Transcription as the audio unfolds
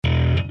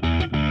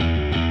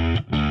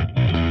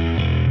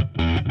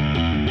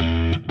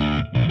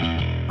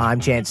I'm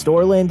Chance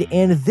Dorland,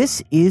 and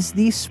this is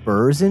the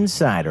Spurs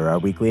Insider, our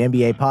weekly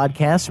NBA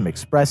podcast from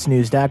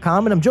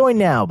ExpressNews.com. And I'm joined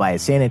now by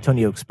San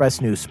Antonio Express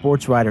News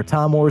sports writer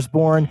Tom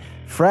Orsborn,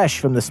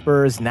 fresh from the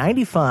Spurs'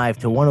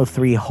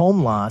 95-103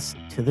 home loss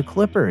to the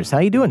Clippers. How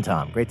you doing,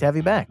 Tom? Great to have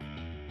you back.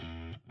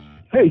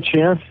 Hey,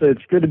 Chance.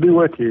 It's good to be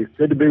with you.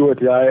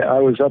 I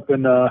was up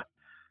in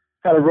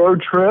had a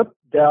road trip,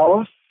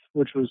 Dallas,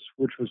 which was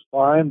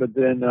fine, but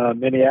then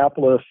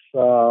Minneapolis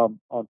on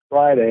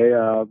Friday.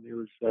 It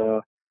was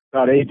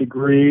about 8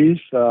 degrees,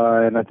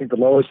 and I think the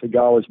lowest it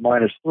got was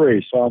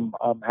 -3. So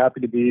I'm happy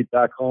to be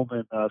back home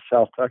in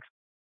South Texas.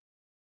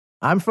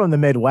 I'm from the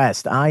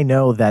Midwest. I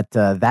know that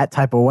that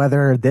type of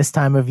weather this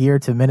time of year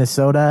to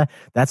Minnesota,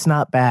 that's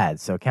not bad.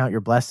 So count your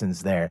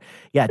blessings there.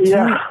 Yeah,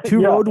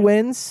 two road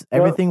wins.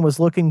 Everything was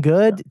looking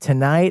good.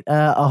 Tonight,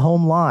 a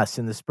home loss,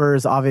 and the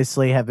Spurs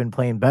obviously have been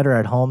playing better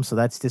at home, so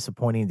that's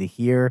disappointing to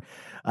hear.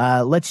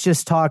 Let's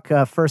just talk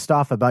first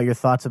off about your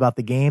thoughts about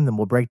the game, then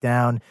we'll break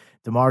down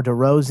DeMar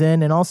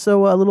DeRozan and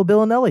also a little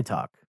Bellinelli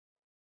talk.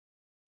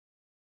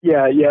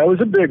 Yeah, it was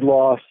a big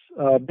loss,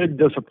 big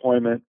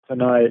disappointment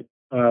tonight.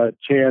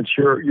 Chance,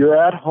 you're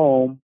at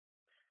home,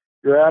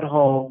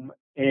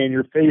 and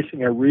you're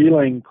facing a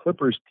reeling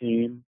Clippers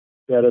team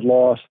that had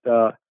lost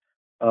 5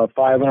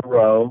 in a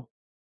row,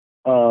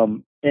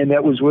 and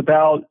that was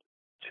without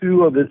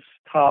 2 of its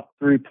top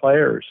 3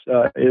 players.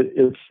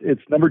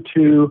 It's number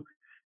 2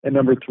 and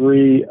number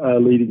 3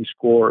 leading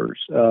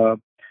scorers.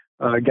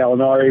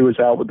 Gallinari was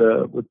out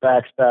with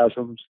back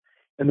spasms,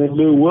 and then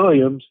Lou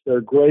Williams, their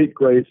great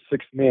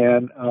sixth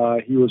man,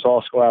 he was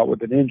also out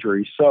with an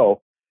injury.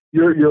 So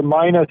you're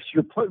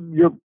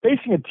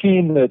facing a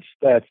team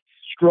that's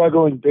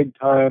struggling big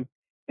time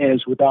and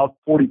is without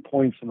 40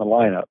 points in the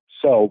lineup.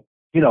 So,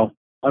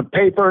 on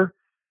paper,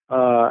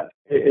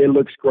 it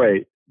looks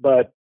great,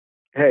 but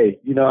hey,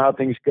 you know how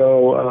things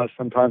go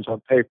sometimes on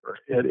paper.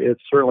 It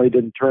certainly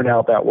didn't turn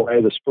out that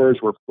way. The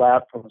Spurs were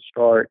flat from the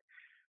start.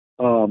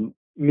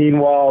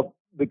 Meanwhile,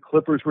 the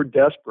Clippers were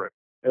desperate,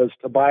 as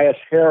Tobias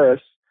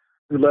Harris,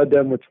 who led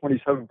them with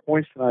 27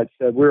 points tonight,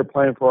 said, "We were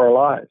playing for our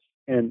lives,"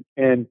 and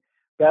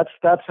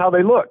that's how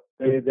they look.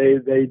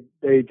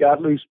 They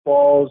got loose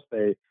balls.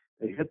 They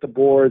hit the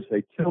boards.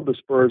 They killed the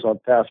Spurs on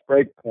fast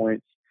break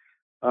points,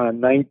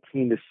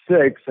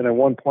 19-6, and at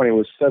one point it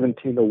was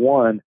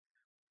 17-1.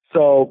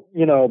 So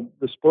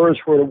the Spurs,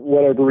 for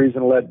whatever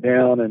reason, let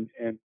down, and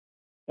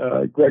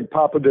Greg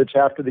Popovich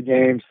after the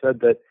game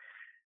said that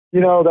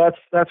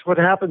that's what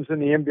happens in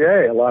the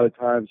NBA a lot of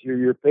times.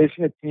 You're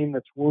facing a team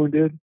that's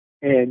wounded,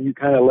 and you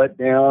kind of let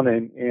down,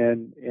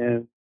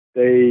 and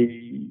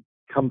they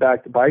come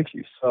back to bite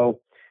you. So,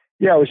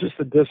 yeah, it was just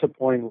a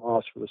disappointing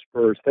loss for the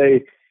Spurs.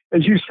 They,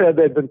 as you said,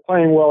 they've been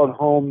playing well at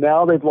home.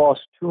 Now they've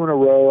lost 2 in a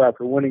row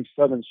after winning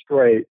 7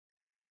 straight.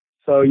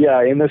 So, yeah,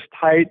 in this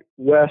tight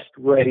West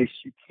race,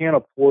 you can't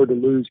afford to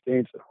lose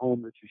games at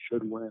home that you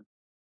should win.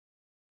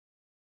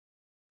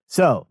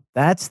 So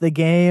that's the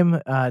game.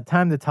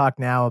 Time to talk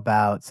now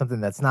about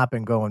something that's not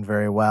been going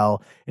very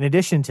well. In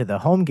addition to the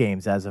home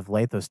games as of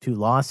late, those 2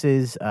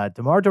 losses,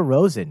 DeMar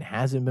DeRozan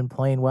hasn't been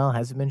playing well,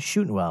 hasn't been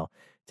shooting well.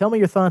 Tell me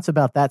your thoughts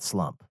about that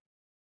slump.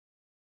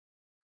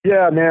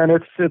 Yeah, man,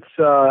 it's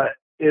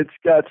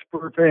got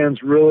Spurs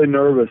fans really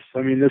nervous.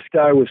 I mean, this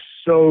guy was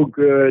so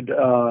good at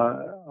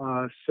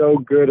the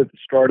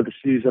start of the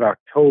season,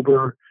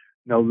 October,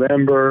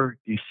 November,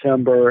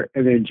 December,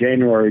 and then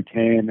January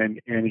came,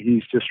 and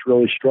he's just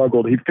really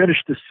struggled. He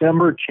finished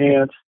December,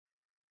 Chance,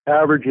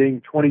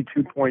 averaging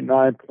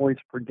 22.9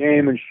 points per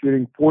game and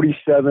shooting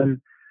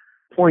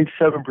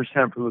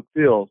 47.7% from the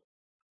field.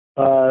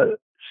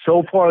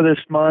 So far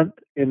this month,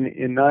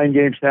 in 9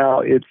 games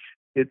now, it's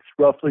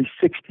roughly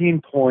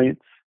 16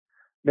 points,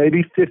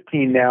 maybe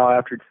 15 now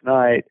after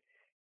tonight,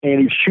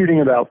 and he's shooting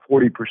about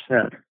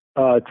 40%.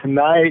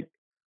 Tonight,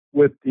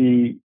 with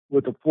the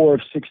 4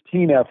 of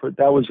 16 effort,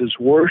 that was his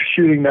worst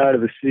shooting night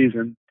of the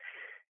season,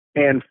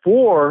 and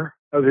 4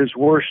 of his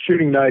worst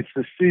shooting nights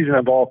this season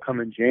have all come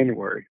in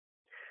January.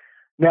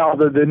 Now,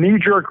 the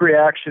knee-jerk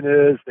reaction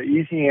is, the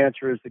easy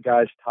answer is the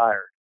guy's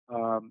tired.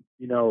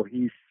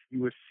 He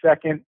was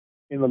second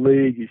in the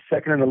league. He's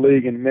second in the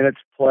league in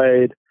minutes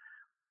played.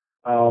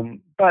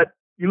 But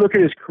you look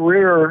at his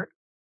career,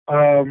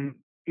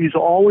 he's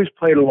always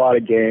played a lot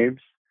of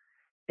games.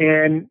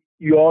 And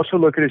you also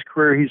look at his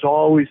career, he's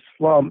always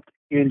slumped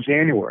in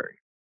January.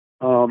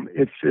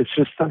 It's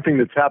just something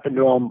that's happened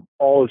to him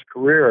all his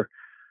career.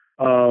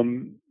 He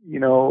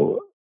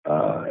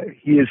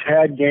has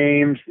had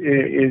games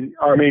his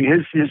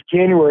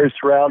Januaries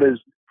throughout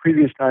his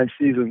previous 9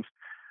 seasons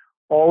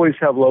always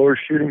have lower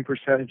shooting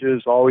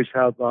percentages, always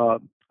have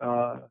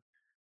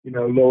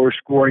lower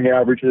scoring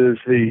averages.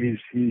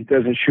 He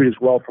doesn't shoot as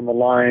well from the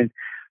line.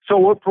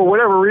 So for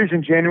whatever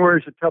reason,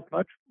 January is a tough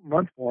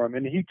month for him.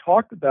 And he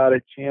talked about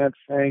it, Chance,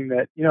 saying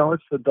that,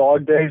 it's the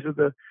dog days of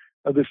the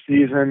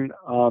season.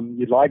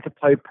 You'd like to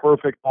play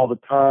perfect all the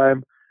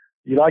time.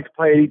 You'd like to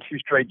play 82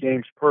 straight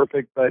games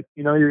perfect, but,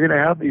 you're going to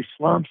have these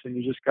slumps, and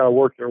you just got to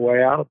work your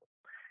way out of them.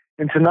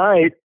 And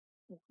tonight,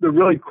 the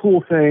really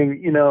cool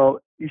thing,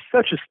 he's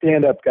such a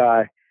stand-up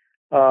guy.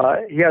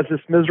 he has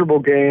this miserable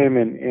game,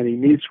 and he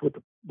meets with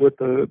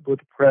the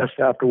press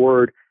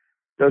afterward.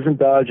 Doesn't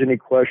dodge any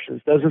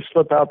questions. Doesn't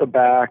slip out the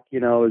back.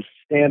 Is a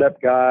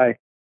stand-up guy.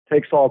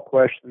 Takes all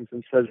questions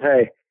and says,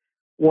 "Hey,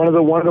 one of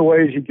the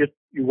ways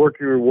you work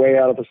your way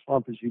out of a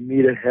slump is you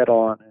meet it head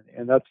on,"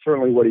 and that's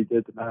certainly what he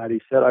did tonight.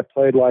 He said, "I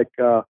played like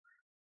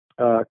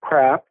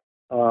crap."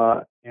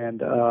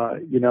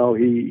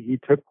 He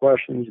took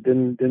questions,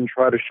 didn't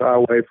try to shy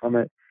away from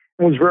it,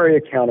 and was very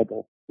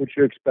accountable, which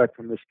you expect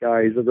from this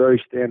guy. He's a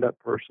very stand-up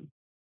person.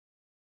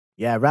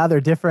 Yeah, rather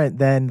different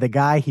than the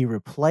guy he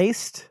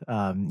replaced.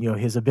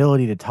 His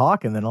ability to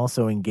talk and then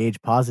also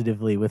engage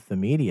positively with the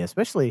media,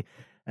 especially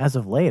as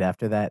of late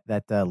after that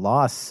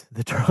loss,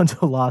 the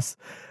Toronto loss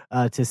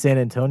to San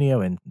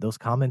Antonio, and those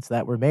comments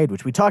that were made,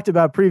 which we talked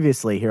about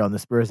previously here on the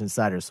Spurs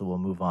Insider, so we'll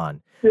move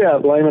on. Yeah,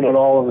 blaming it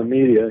all on the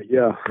media,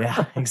 yeah.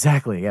 Yeah,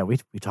 exactly. Yeah, we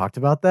talked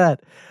about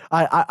that.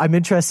 I'm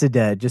interested,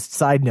 just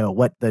side note,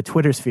 what the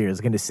Twitter sphere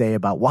is going to say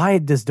about why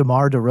does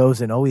DeMar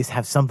DeRozan always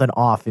have something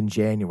off in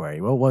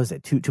January? What was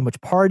it? Too much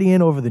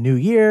partying over the new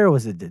year?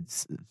 Was it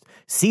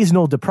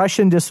seasonal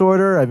depression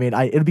disorder? I mean,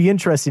 it'd be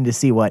interesting to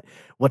see what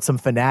some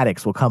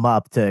fanatics will come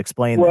up to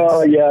explain this.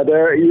 Well,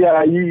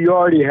 you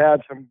already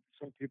had some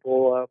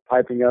people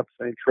piping up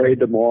saying trade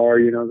DeMar,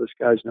 this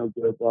guy's no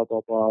good, blah,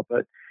 blah, blah.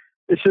 But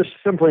it's just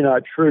simply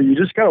not true. You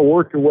just got to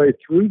work your way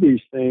through these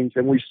things.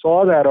 And we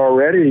saw that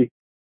already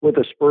with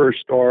a Spurs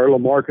star,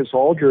 LaMarcus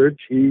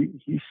Aldridge.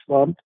 He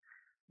slumped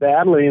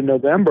badly in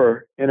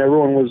November, and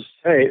everyone was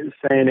saying,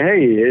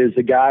 hey, is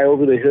the guy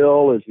over the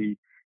hill? Is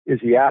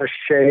he out of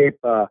shape?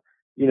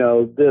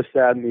 This,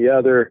 that, and the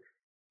other.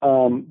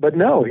 But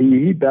no,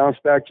 he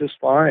bounced back just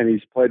fine.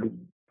 He's played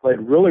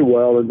really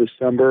well in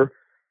December.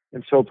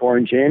 And so far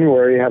in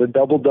January, had a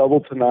double-double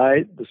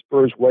tonight. The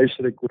Spurs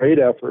wasted a great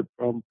effort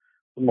from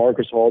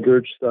Marcus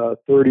Aldridge,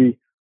 30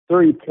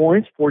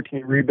 points,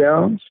 14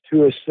 rebounds,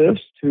 2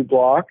 assists, 2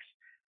 blocks.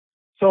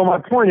 So my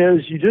point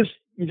is, you just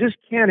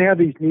can't have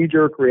these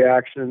knee-jerk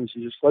reactions.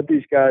 You just let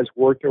these guys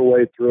work their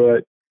way through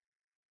it.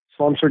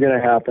 Slumps are going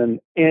to happen.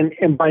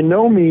 And by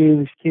no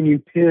means can you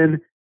pin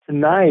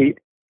tonight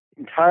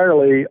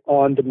entirely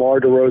on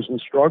DeMar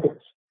DeRozan's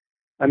struggles.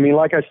 I mean,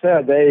 like I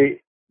said, they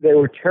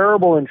were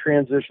terrible in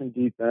transition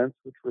defense,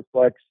 which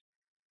reflects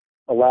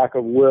a lack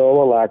of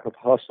will, a lack of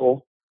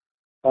hustle.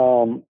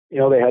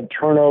 They had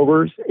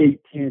turnovers,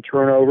 18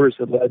 turnovers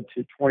that led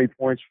to 20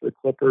 points for the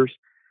Clippers.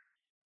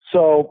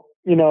 So,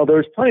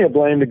 there's plenty of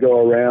blame to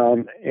go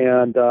around.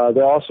 And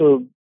they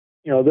also,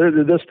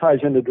 this ties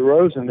into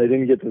DeRozan. They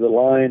didn't get to the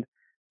line.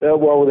 They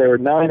were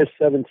 9 of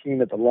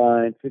 17 at the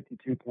line,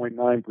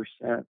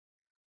 52.9%.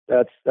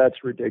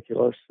 That's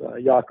ridiculous.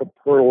 Jakob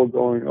Poeltl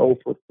going 0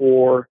 for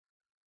 4.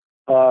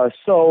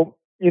 So,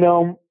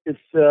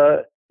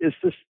 it's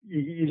just,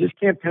 you just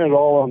can't pin it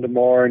all on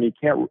DeMar, and you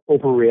can't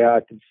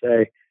overreact and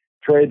say,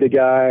 trade the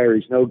guy, or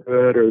he's no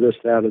good, or this,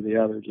 that, or the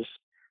other. Just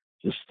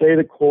stay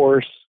the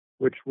course,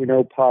 which we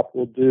know Pop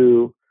will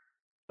do,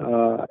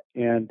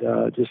 and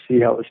just see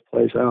how this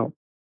plays out.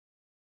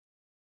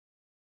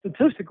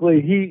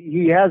 Statistically,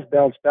 he has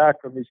bounced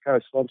back from these kind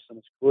of slumps in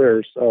his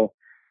career. So,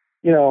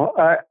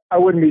 I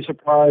wouldn't be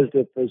surprised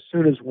if as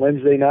soon as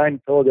Wednesday night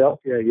in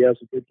Philadelphia, he has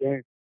a good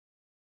game.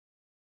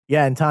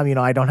 Yeah, and Tom,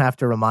 I don't have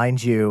to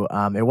remind you,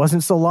 it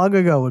wasn't so long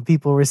ago when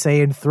people were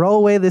saying, throw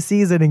away the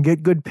season and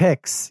get good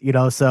picks,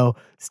 so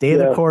stay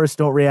the course,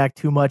 don't react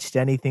too much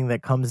to anything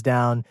that comes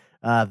down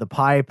the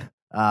pipe.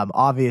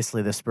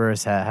 Obviously, the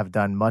Spurs have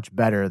done much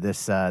better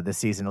this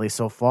season, at least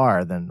so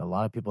far, than a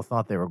lot of people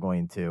thought they were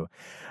going to.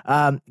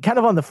 Kind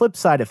of on the flip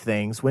side of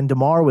things, when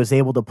DeMar was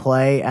able to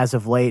play as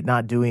of late,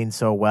 not doing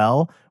so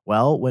well,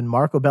 when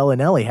Marco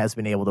Bellinelli has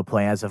been able to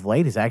play as of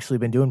late, he's actually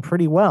been doing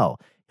pretty well.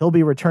 He'll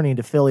be returning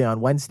to Philly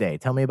on Wednesday.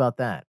 Tell me about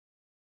that.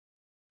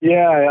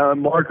 Yeah,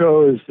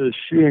 Marco is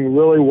shooting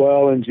really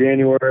well in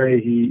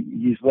January.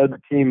 He's led the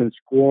team in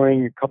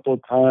scoring a couple of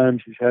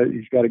times.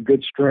 He's got a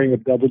good string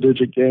of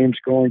double-digit games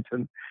going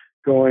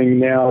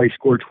now. He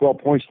scored 12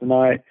 points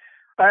tonight.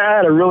 I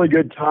had a really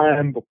good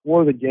time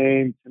before the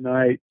game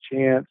tonight,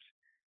 Chance.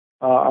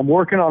 I'm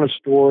working on a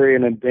story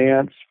in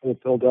advance for the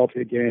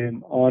Philadelphia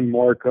game on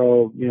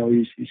Marco.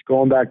 He's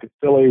going back to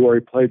Philly where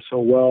he played so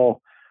well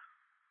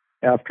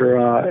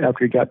after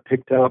he got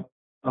picked up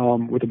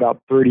with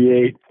about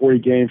 38, 40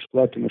 games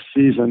left in the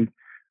season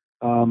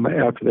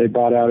after they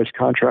bought out his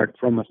contract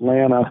from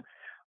Atlanta.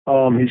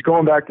 He's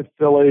going back to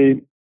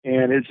Philly,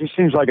 and it just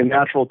seems like a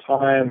natural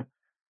time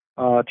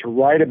to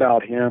write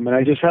about him. And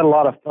I just had a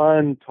lot of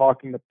fun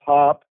talking to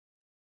Pop,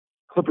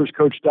 Clippers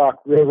coach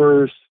Doc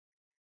Rivers,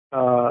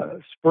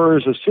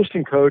 Spurs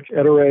assistant coach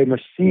Ettore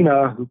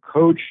Messina, who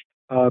coached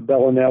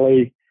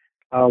Bellinelli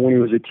when he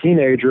was a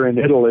teenager in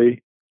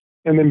Italy,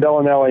 and then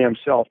Bellinelli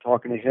himself,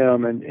 talking to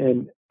him,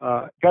 and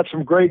got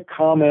some great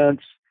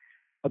comments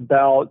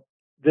about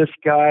this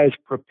guy's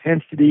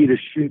propensity to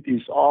shoot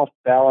these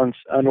off-balance,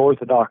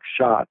 unorthodox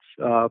shots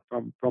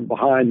from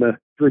behind the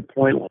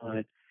three-point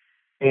line.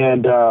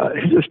 And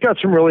he just got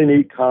some really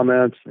neat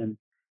comments, and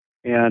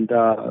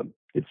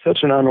it's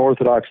such an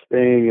unorthodox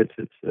thing.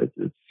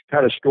 It's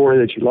kind of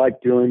story that you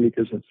like doing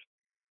because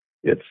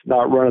it's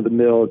not run of the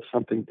mill. It's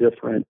something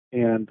different,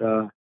 and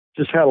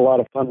just had a lot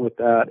of fun with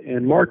that.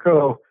 And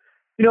Marco,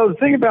 the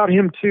thing about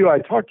him too, I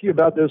talked to you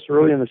about this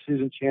early in the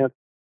season, Chance.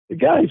 The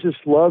guy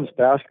just loves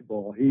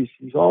basketball. He's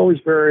always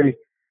very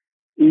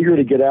eager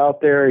to get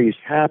out there. He's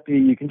happy.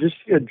 You can just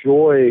see a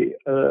joy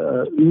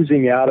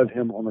oozing out of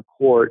him on the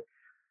court.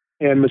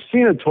 And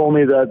Messina told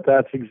me that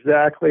that's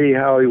exactly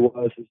how he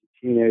was as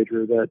a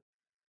teenager, that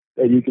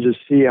you could just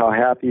see how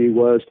happy he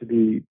was to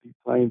be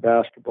playing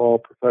basketball,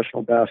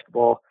 professional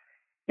basketball.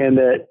 And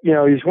that,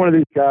 he's one of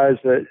these guys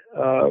that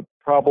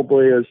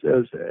probably, as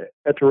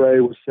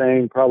Ettore was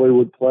saying, probably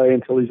would play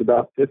until he's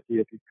about 50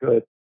 if he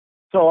could.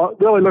 So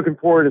really looking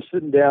forward to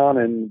sitting down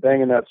and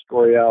banging that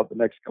story out the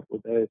next couple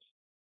of days.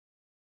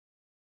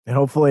 And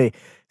hopefully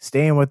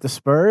staying with the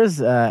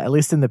Spurs, at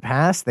least in the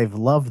past, they've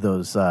loved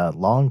those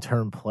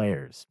long-term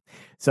players.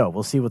 So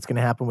we'll see what's going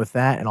to happen with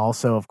that. And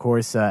also, of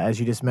course, as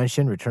you just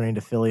mentioned, returning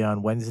to Philly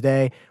on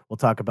Wednesday. We'll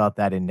talk about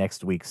that in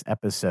next week's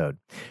episode.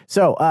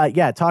 So,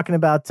 talking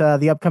about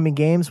the upcoming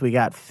games, we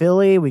got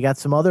Philly. We got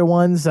some other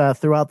ones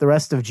throughout the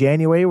rest of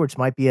January, which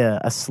might be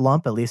a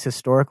slump, at least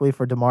historically,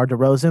 for DeMar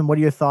DeRozan. What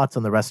are your thoughts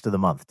on the rest of the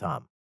month,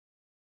 Tom?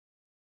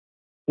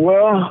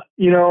 Well,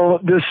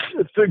 this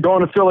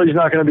going to Philly is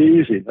not going to be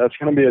easy. That's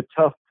going to be a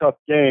tough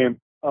game.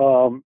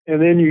 And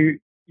then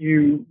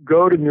you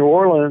go to New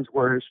Orleans,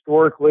 where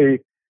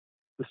historically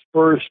the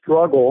Spurs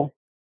struggle,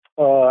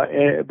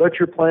 but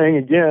you're playing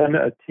again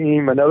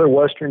another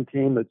Western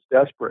team that's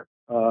desperate.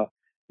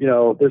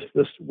 This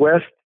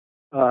West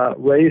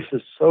race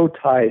is so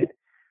tight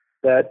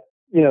that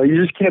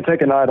you just can't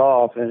take a night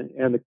off,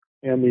 and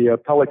the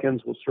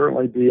Pelicans will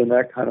certainly be in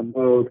that kind of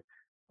mode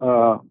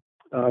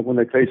when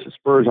they face the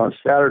Spurs on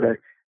Saturday.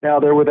 Now,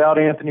 they're without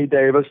Anthony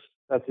Davis.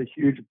 That's a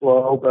huge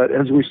blow. But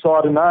as we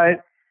saw tonight,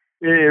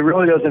 it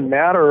really doesn't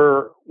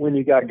matter when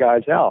you got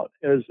guys out.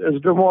 As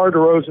DeMar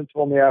DeRozan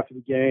told me after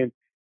the game,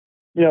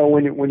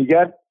 when you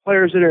got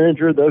players that are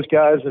injured, those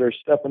guys that are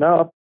stepping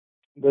up,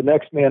 the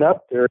next man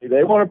up there,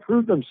 they want to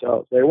prove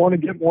themselves. They want to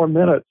get more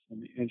minutes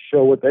and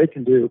show what they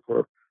can do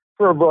for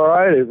a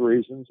variety of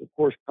reasons. Of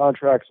course,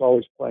 contracts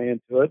always play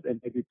into it. They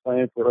may be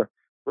playing for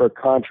a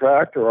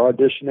contract or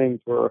auditioning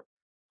for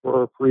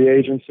free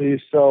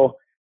agency. So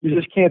you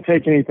just can't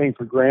take anything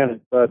for granted.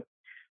 But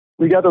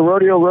we got the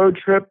rodeo road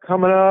trip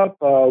coming up.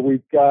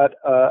 We've got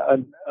a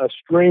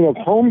string of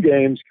home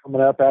games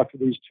coming up after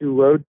these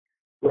two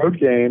road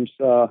games.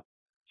 So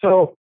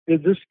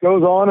it just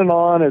goes on and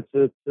on. It's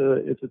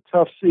a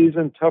tough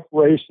season, tough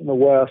race in the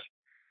West.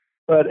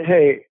 But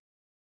hey,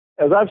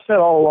 as I've said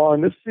all along,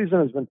 this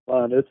season has been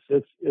fun. It's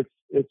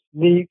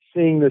neat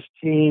seeing this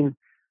team,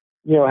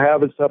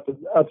 have its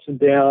ups and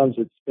downs.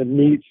 It's been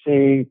neat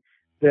seeing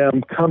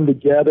them come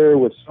together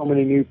with so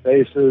many new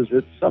faces.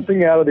 It's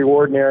something out of the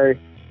ordinary.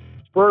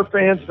 Spur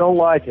fans don't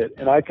like it,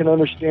 and I can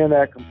understand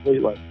that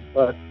completely.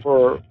 But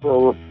for a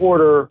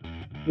reporter,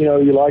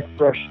 you like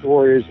fresh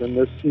stories, and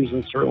this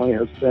season certainly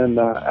has been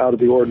out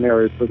of the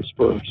ordinary for the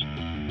Spurs.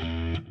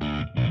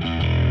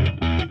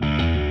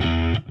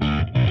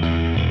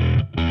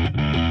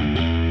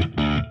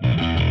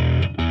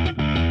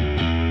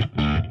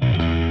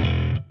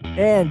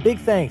 And big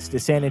thanks to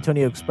San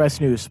Antonio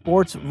Express News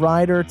sports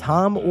writer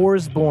Tom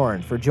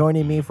Orsborn for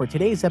joining me for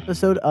today's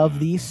episode of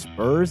the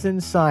Spurs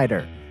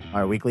Insider,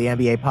 our weekly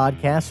NBA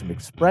podcast from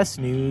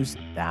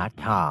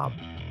expressnews.com.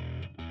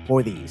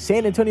 For the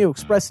San Antonio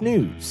Express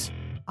News,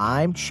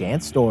 I'm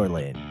Chance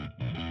Dorland.